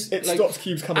there is... It like, stops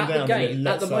cubes coming at down. the and it game,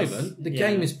 at lets the us- moment, the Yeah.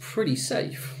 game is pretty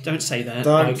safe. Don't say that.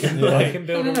 I Don't. can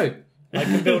build. No. I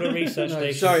can build a research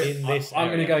station Sorry, in this. I'm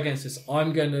going to area. go against this.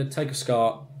 I'm going to take a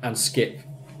scar and skip,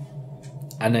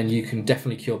 and then you can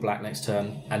definitely cure black next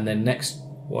turn, and then next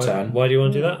turn, Why do you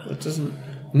want to do that? It doesn't.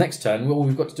 next turn, all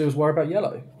we've got to do is worry about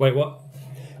yellow. Wait, what?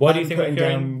 Why do you I'm think we're putting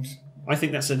curing? down? I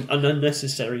think that's an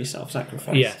unnecessary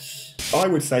self-sacrifice. Yes. I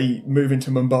would say move into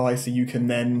Mumbai so you can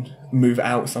then move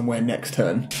out somewhere next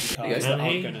turn. Cards Yeah, that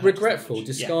aren't gonna have Regretful. so much.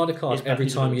 Discard a card It's every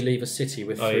back time you into leave a city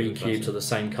with Oh, 3 yeah, cubes of the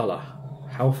same colour.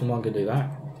 How often am I going to do that?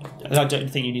 I don't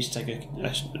think you need to take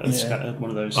one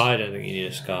of those. I don't think you need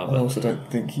a scar. I But also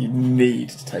don't think you need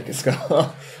to take a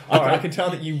scar. I can tell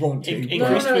that you want to. In- No,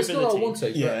 Increased it's not mobility. I want to.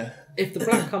 but Yeah. If the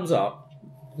black comes up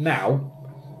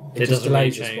now, it, it just doesn't really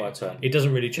delays us by a change. turn. It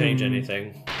doesn't really change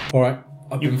anything. All right.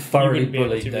 I've been thoroughly wouldn't be able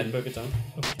bullied to then. with Bogota.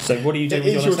 So what are you doing It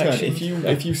with is your your turn. action?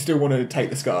 If you still want to take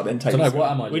the scar, then take So the no, scar.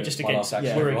 what am I doing? We're just My against last it.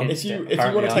 action, We're everyone? against If you it. want to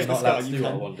Apparently take I'm the not scar, allowed to you do what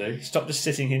I can. want to do. Stop just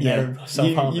sitting in Yeah, there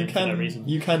self-harming for no you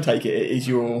reason. can take it. It is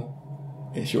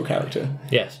your character.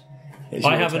 Yes. It's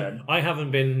your I haven't. turn. I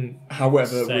haven't been.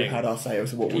 However, Same. we've had our say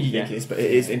as to what we Yeah. think is, but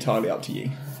it is entirely up to you.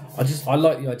 I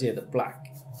like the idea that black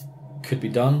could be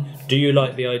done. Do you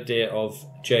like the idea of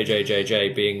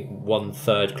JJJJ being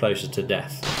 1/3 closer to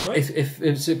death? If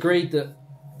it's agreed that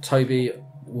Toby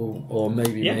will, or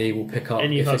maybe Yeah. me, will pick up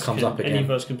Any if of it us comes can, up any of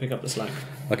again. us can pick up the slack.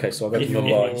 Okay, so I'll go If to you're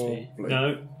Mumbai.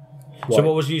 no, So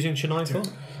what was using Chennai for?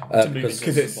 Because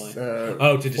Because it's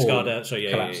Oh, to discard it. So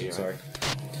yeah, collapsing, yeah. sorry.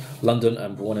 London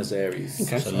and Buenos Aires.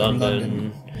 Okay. So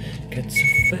London gets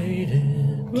faded.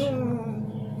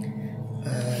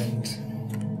 and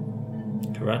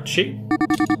Karachi,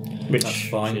 which That's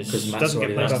fine which because Matt's doesn't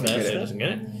get already placed there. there, get so it. it doesn't get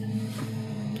it.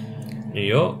 New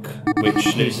York,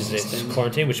 which loses its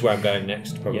quarantine, which is where I'm going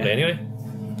next, probably Yeah. anyway.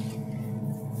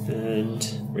 and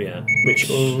Riyadh,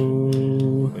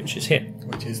 which is here.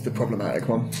 which is the problematic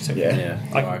one. okay. Yeah. Yeah,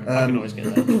 I, alright. I can always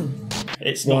get there.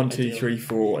 It's not 1, 2, ideal. 3,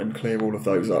 4, and clear all of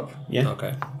those up. Yeah.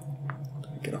 Okay.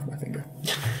 Get off my finger.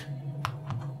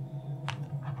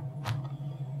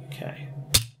 Okay.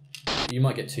 You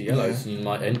might get 2 yellows and you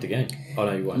might end the game. Oh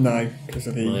no, you won't. No, because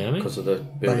of the Miami, Because of the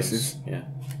buildings. bases. Yeah.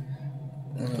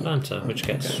 Atlanta, which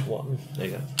gets one. There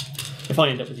you go. If I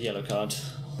end up with a yellow card,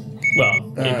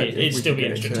 well, it'd we still be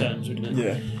could get extra it to- turns, wouldn't it?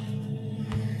 Yeah.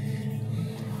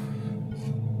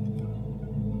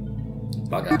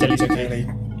 Bugger. Delhi's okay.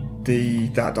 Really,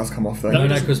 that does come off though. No, it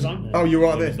doesn't 'cause- time there. Oh, you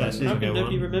are there. That's- Actually. How Okay, can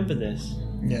nobody one. remember this?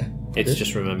 Yeah. It's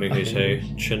just remembering who's who.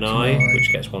 Chennai,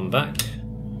 which gets one back.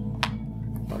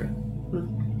 Okay.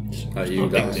 Oh, Not you a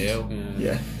big guys. deal.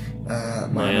 Yeah.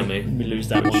 Miami, We lose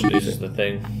that which one. loses the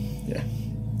thing. Yeah.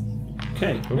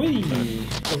 Okay. Whee!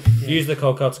 Use the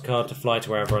cold card to fly to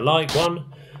wherever I like. 1,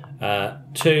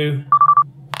 2,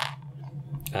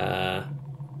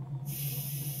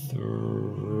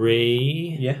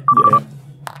 3, Yeah. Yeah.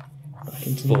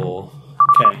 4.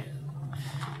 Okay.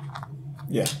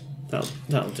 Yeah.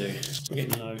 That'll do. We're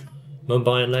getting low.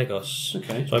 Mumbai and Lagos.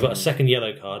 Okay. So I've got a second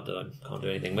yellow card that I can't do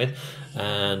anything with,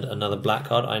 and another black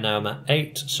card. I now am at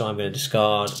 8, so I'm going to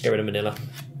discard, get rid of Manila.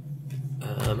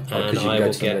 And 'cause you I go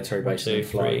will to the get military base 2, and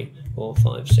fly. 3, 4,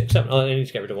 5, 6, 7. Oh, I need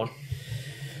to get rid of one.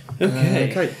 Okay.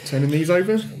 Okay. Turning these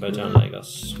over Bogota and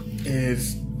Lagos.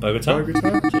 is Bogota.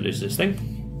 Bogota. So lose this thing.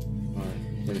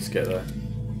 Alright, let's get there.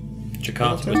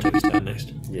 Jakarta, which takes turn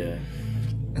next. Yeah.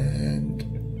 and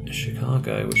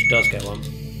Chicago, which does get one.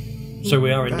 So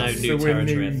we are in no that's- new so we're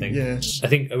territory, new- I think. Yeah. I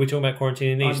think, are we talking about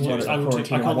quarantining these two? I quarantine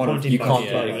can't on one. quarantine You both. can't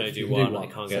Yeah, both. you can only do You can one, do I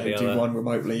can't get So the do other. one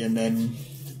remotely and then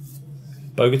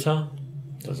Bogota?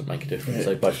 Doesn't make a difference. Yeah.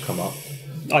 They both come up.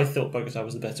 I thought Bogota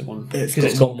was the better one. It's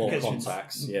Because it's got more because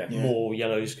contacts. Yeah. Yeah. more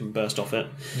yellows can burst off it.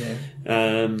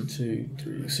 yeah. 2,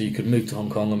 3. So you could move to Hong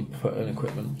Kong and put in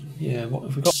equipment. Yeah, what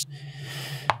have we got?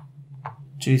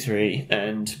 2, 3,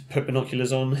 and put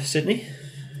binoculars on Sydney.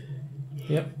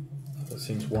 Yep. That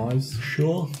seems wise.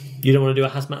 Sure. You don't want to do a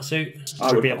hazmat suit?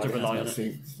 I would be able probably to rely have on that it.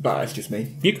 suit, but it's just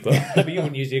me. You could put, no, but you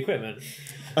wouldn't use the equipment.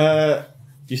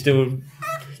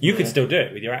 You could still do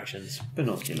it with your actions.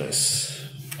 Binoculars.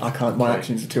 I can't. My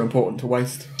actions are too important to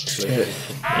waste. So,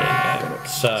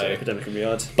 Epidemic and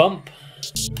Riyadh. bump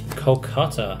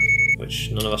Kolkata, which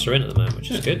none of us are in at the moment,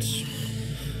 which is good.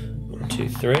 1, 2,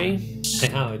 3. Hey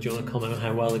Howard, do you want to comment on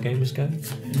how well the game is going?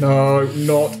 No,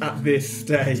 not at this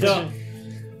stage. No.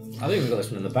 I think we've got this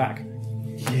one in the back.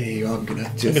 Yeah, I'm gonna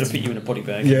just. I'm going to put you in a body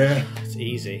bag. Yeah. It's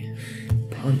easy.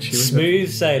 Punch you. in the- Smooth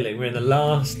sailing. We're in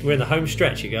the home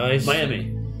stretch, you guys.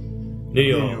 Miami. New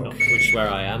York, which is where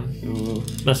I am.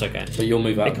 That's okay. But you'll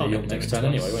move out They of can't New York do next it turn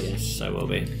twice. anyway, won't you? Yes, so will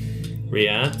be.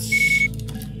 Riyadh.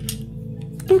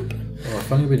 Oh,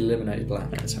 if only we'd eliminated black.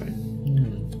 That's right.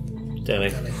 Delhi.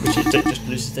 Which is, just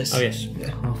loses this. Oh yes.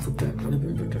 Half the deck would have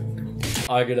been protected.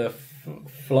 I'm gonna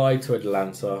fly to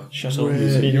Atlanta. Shuttle. Where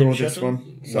Medium you're this shuttle.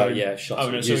 one. So yeah, shots.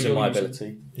 Oh, no, so using you're my using-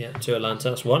 ability. Yeah, to Atlanta.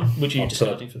 That's 1. Which are you I'll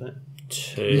discarding for that?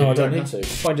 2. No, I don't need to.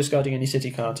 By discarding any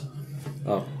city card.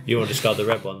 Oh, You want to discard the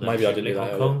red one then? Maybe I didn't do Hong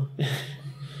that Kong.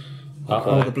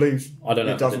 Or the blues. I don't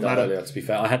know It if I doesn't did that matter. earlier, to be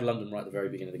fair. I had London right at the very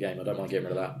beginning of the game. I don't mind getting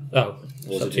rid of that. Oh, Or was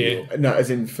it's up it to New you. York? No, as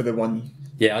in for the one.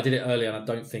 Yeah, I did it earlier, and I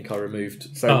don't think I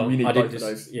removed. So Oh, we need I did both of this-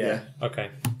 those. yeah. Okay.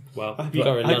 Well, I hope you've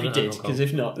got you London did, and Hong because Kong.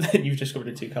 if not, then you've just got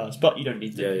rid of 2 cards. But you don't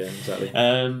need them. Yeah, exactly.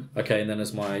 Okay, and then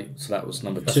as my... So that was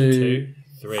number That's 2,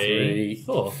 3, 3,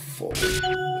 4. 4. Please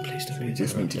don't We be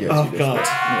just need to get Oh, to this God. bit.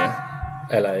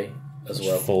 Yeah. LA as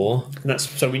well. 4. That's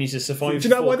so we need to survive. Do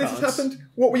you know 4 why this has cards. happened?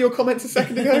 What were your comments a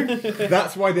second ago?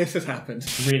 That's why this has happened.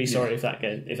 Really sorry if that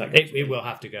goes. It will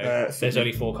have to go. There's Sydney.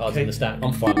 only 4 cards in the stack.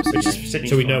 I'm fine with Sydney.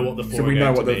 So we know what the 4 So we are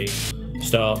know going what to be.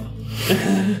 Stop.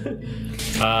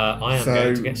 I am So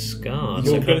going to get scarred.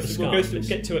 We'll So go go the through, scars,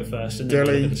 get to it first, and then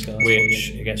Dilly. we'll look at the scars. which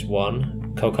it gets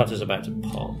 1. Kolkata's about to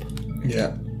pop.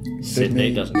 Yeah.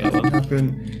 Sydney doesn't go doesn't up.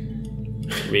 happen.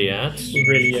 Riyadh. We're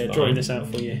really fine. drawing this out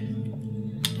for you.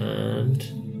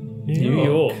 And New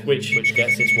York, which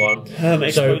gets its 1. So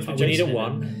explodes with we need a Jason in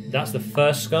 1. That's the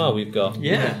first scar we've got.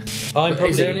 yeah. I'm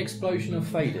Is there an probably. explosion of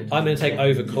faded? I'm going to take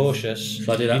overcautious. Should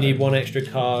I do that You need then? 1 extra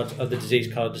card of the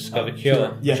disease card Discover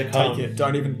Cure. Yeah, which I can't. take it.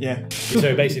 Don't even. Yeah.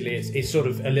 So basically, it's sort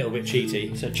of a little bit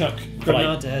cheaty. So Chuck Like,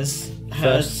 Grenades First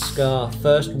has scar,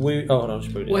 first wound. Oh, hold on,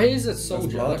 just put it. Well, here's a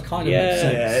soldier. That kind of Yeah. makes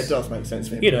sense. Yeah, it does make sense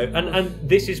for him. You know, and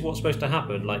this is what's supposed to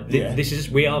happen. Like Yeah. this is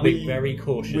we are being We- very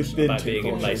cautious we've been about too being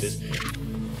in cautious. places.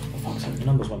 Fuck's sake, the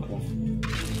numbers won't come off.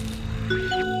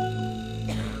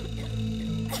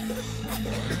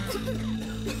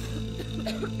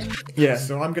 Yeah,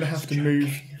 so I'm going to have to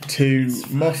move to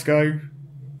Moscow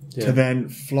to then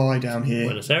fly down here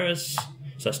Buenos Aires.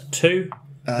 So that's 2.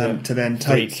 to then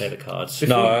 3 take. to take the cards.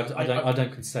 No, I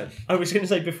don't consent. I was going to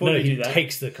say before No, you he do that,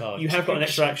 takes the card. you have got an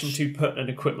extra action to put an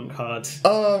equipment card,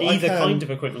 Oh, I either can. kind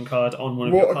of equipment card, on one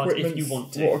of What your cards if equipment? you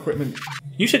want to. What equipment?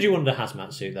 You said you wanted a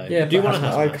hazmat suit, though. Yeah, Do you but want a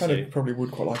I hazmat kind suit? of probably would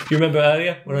quite like it. You remember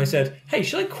earlier when I said, "Hey,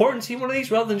 should I quarantine one of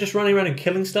these rather than just running around and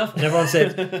killing stuff?" And everyone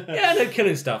said, "Yeah, no,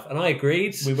 killing stuff." And I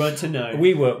agreed. We weren't to know.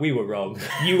 We were wrong.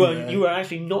 You were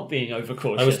actually not being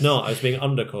overcautious. I was not. I was being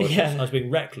undercautious. Yeah. I was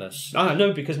being reckless. Ah,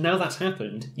 no, because now that's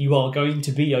happened, you are going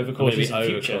to be I'm going to overcautious be in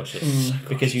future. overcautious.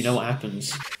 Because you know what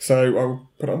happens. So I'll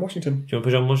put it on Washington. Do you want to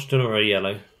put it on Washington or a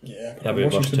yellow? Yeah, put it Yeah, on be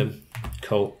Washington.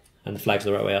 Cool. And the flag's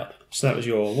the right way up. So that was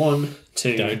your 1,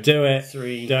 2, Don't do it.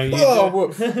 3. Don't you Oh, do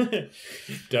whoops. it.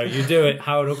 Don't you do it.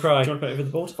 Howard will cry. Do you want to put it over the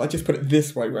board? If I just put it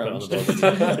this way Put it on round. the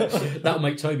board. That'll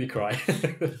make Toby cry.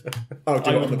 Oh, do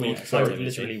I it on would the weep. board. I Sorry. would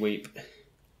literally weep.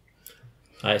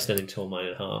 I accidentally tore mine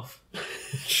in half.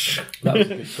 That was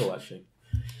a good call, actually.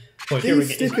 Well, here we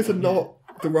These get- stickers are not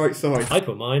the right size. I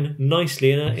put mine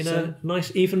nicely in a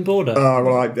nice even border. Oh,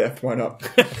 well, I def. Why not?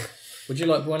 Would you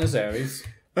like Buenos Aires?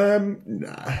 Nah.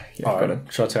 Yeah, All got right,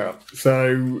 shall I tear up?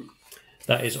 So,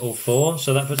 That is all 4,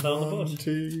 so that puts that on the 1, board.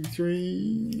 2,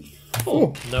 3,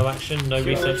 4. No action, no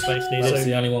research space That's needed.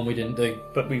 the only one we didn't do.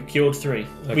 But we've cured 3.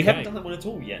 Okay. We haven't done that one at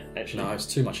all yet, actually. No, it's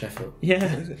too much effort.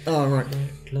 Yeah. Oh, right.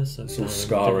 It's all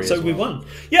scarry. So as we well. won.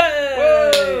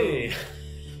 Yay!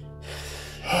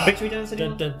 Victory dance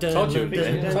anyone? Told you, told you you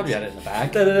had it in the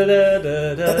bag.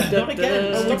 Not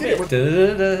again. Oh, we did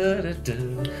it.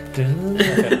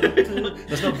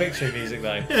 That's not victory music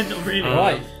though. Not really.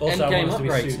 Right, Also, I endgame want us to be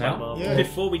upgrades sued now. by Marvel. Yeah.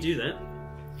 Before we do that,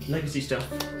 legacy stuff.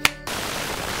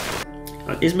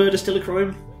 Is murder still a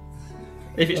crime?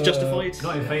 If it's justified?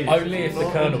 Not invaded. Only if the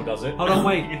Colonel does it. Hold on,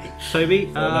 wait, Toby.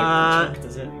 Chuck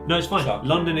does it. No, it's fine. Chuck.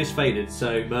 London is faded,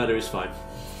 so murder is fine.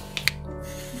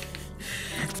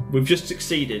 We've just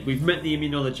succeeded. We've met the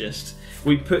immunologist.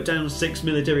 We've put down 6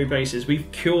 military bases. We've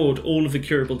cured all of the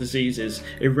curable diseases,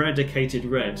 eradicated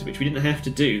red, which we didn't have to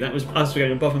do. That was us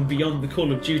going above and beyond the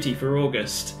call of duty for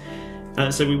August.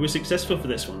 So we were successful for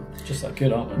this one. Just that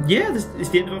good, aren't we? Yeah, it's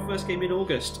the end of our first game in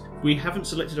August. We haven't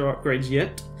selected our upgrades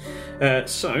yet.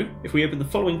 So, if we open the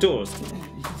following doors...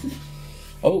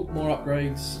 Oh, more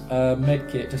upgrades.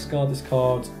 Medkit, discard this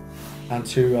card and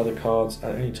 2 other cards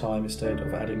at any time instead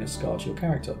of adding a scar to your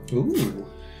character. Ooh.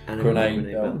 And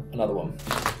Grenade belt, another one.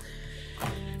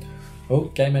 Oh,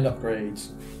 game end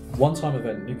upgrades. One-time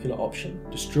event, nuclear option.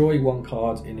 Destroy 1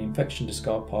 card in the infection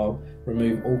discard pile.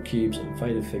 Remove all cubes and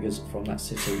faded figures from that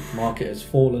city. Mark it as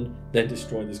fallen, then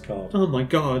destroy this card. Oh my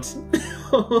god.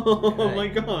 Oh my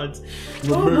god.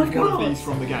 Remove one of these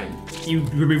from the game. You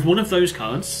remove one of those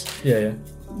cards, Yeah.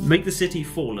 make the city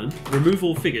fallen, remove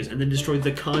all figures, and then destroy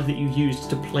the card that you used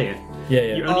to play it.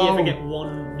 Yeah. You only ever get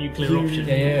 1 nuclear option.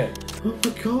 Yeah. Oh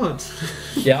my god.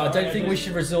 Yeah, I don't think we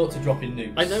should resort to dropping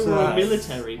nukes. I know we're all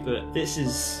military, but this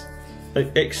is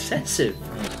excessive.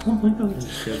 Oh my god.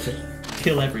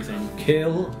 Kill everything.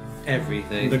 Kill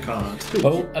everything. The card.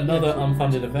 Oh, another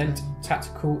unfunded event.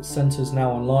 Tactical centres now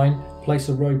online. Place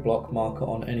a roadblock marker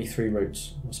on any 3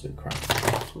 routes. That's a bit crap.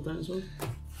 Hold that as well.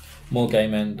 More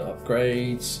game end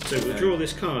upgrades. So we'll draw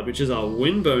this card, which is our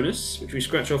win bonus, which we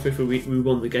scratch off if we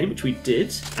won the game, which we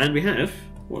did. And we have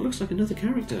what looks like another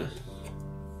character.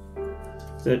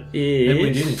 That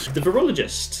is the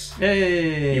virologist.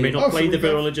 Yay! You may not play the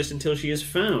virologist until she is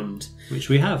found. Which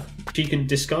we have. She can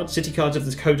discard city cards of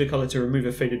the Coda colour to remove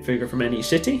a faded figure from any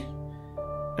city.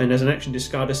 And as an action,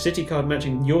 discard a city card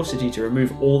matching your city to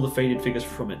remove all the faded figures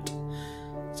from it.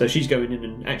 So she's going in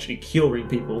and actually curing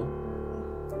people.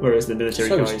 Whereas the military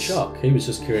So guys... was Chuck. He was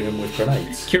just curing them with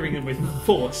grenades. Curing them with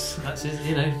force. That's his,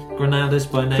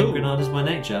 Granadas by name, Cool. Granadas by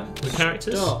nature. The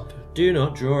characters. Stop. Do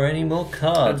not draw any more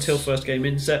cards. Until first game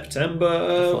in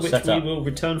September, which setup. we will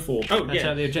return for. Oh, That's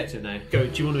yeah. the objective now. Go.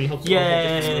 Do you want to be helpful?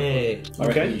 Yay! I reckon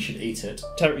Okay. you should eat it.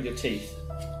 Tear it with your teeth.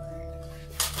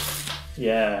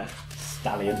 Yeah.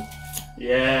 Stallion.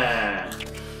 Yeah.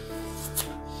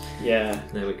 Yeah.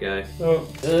 There we go.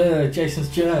 Oh, Jason's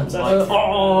germs.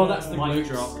 Oh, that's the mic glutes.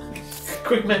 drop.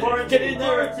 quick, man. Get in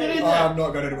there. Get in there. I'm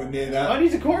not going anywhere near I that.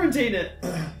 need to quarantine it.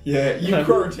 Yeah, you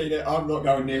quarantine it. I'm not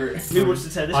going near it. Who wants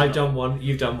to tear this I've one? done one,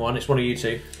 you've done one, it's one of you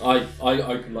two. I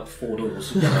opened like 4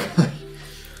 doors. But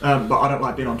I don't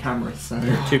like being on camera, so.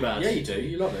 Too bad. Yeah, you do.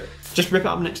 You love it. Just rip it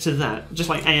up next to that. Just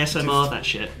like ASMR that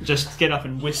shit. Just get up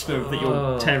and whisper that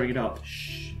you're tearing it up.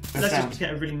 Let's sound. just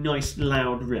get a really nice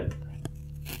loud rip.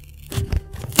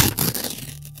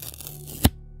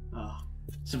 Ah,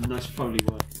 some nice Foley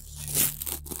work.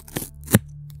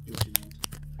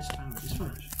 It's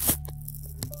fine.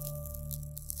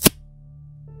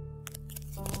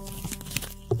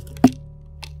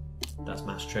 That's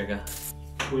mass trigger.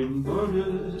 Win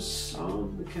bonus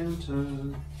on the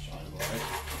counter.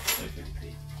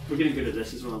 We're getting good at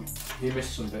this as well. You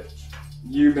missed some bits.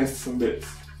 You missed some bits.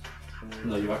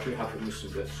 No, you actually haven't missed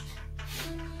some bits.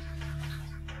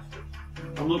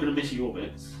 I'm not going to miss your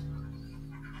bits.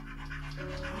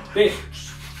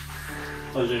 Bits!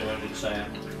 I was doing what I didn't say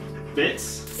it.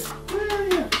 Bits?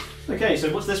 Yeah. Okay,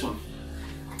 so what's this one?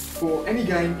 For any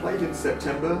game played in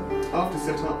September, after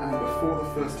setup and before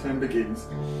the first turn begins,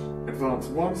 advance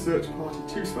 1 search party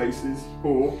 2 spaces,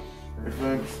 or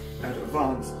advance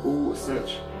all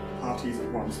search parties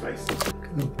 1 space.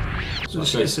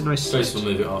 It's a nice Space will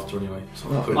move it after anyway.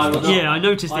 Yeah, I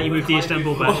noticed that you moved the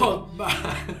Istanbul back. Oh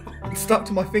man! It stuck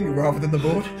to my finger rather than the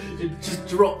board. It just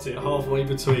dropped it halfway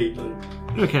between.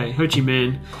 Okay, Ho Chi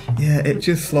Minh. Yeah, it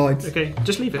just slides. Okay,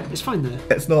 just leave it. It's fine there.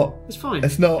 It's not. It's fine.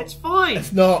 It's not. It's fine.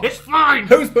 It's not. It's fine.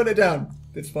 Who's putting it down?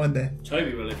 It's fine there.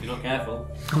 Toby will if you're not careful.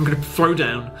 I'm going to throw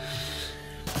down.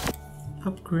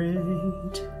 Upgrade.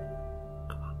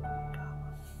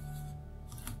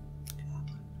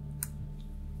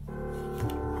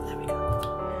 There we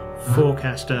go.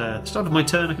 Forecaster. Start of my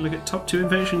turn, I can look at top 2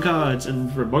 invasion cards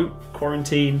and remote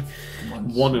quarantine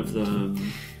one of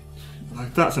them.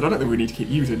 Like that said, I don't think we need to keep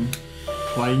using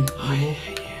play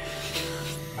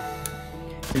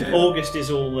anymore. August is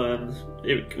all.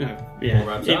 It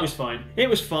was fine. It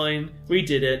was fine. We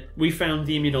did it. We found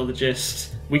the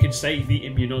immunologist. We could save the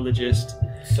immunologist.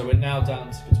 So we're now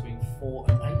down to between 4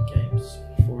 and 8 games.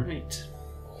 4 and 8.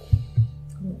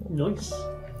 Nice.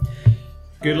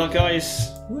 Good luck,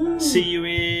 guys. Woo. See you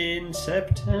in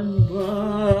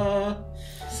September.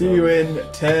 See you in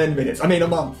 10 minutes. I mean, a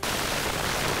month.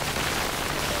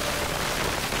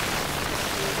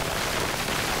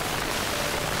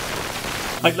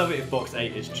 I'd love it if box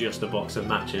 8 is just a box of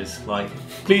matches. Like,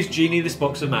 please genie this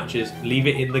box of matches, leave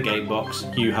it in the game box,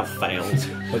 you have failed.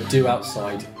 But do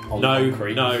outside on No,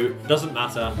 concrete. no, doesn't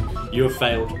matter. You have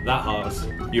failed that hard.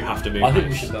 You have to move. I think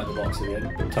we house. should burn the box at the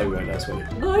end. Toby won't let us win.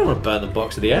 No, I don't want to burn the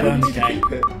box at the end. Burn the game.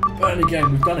 Keep it. Burn the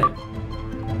game, we've done it.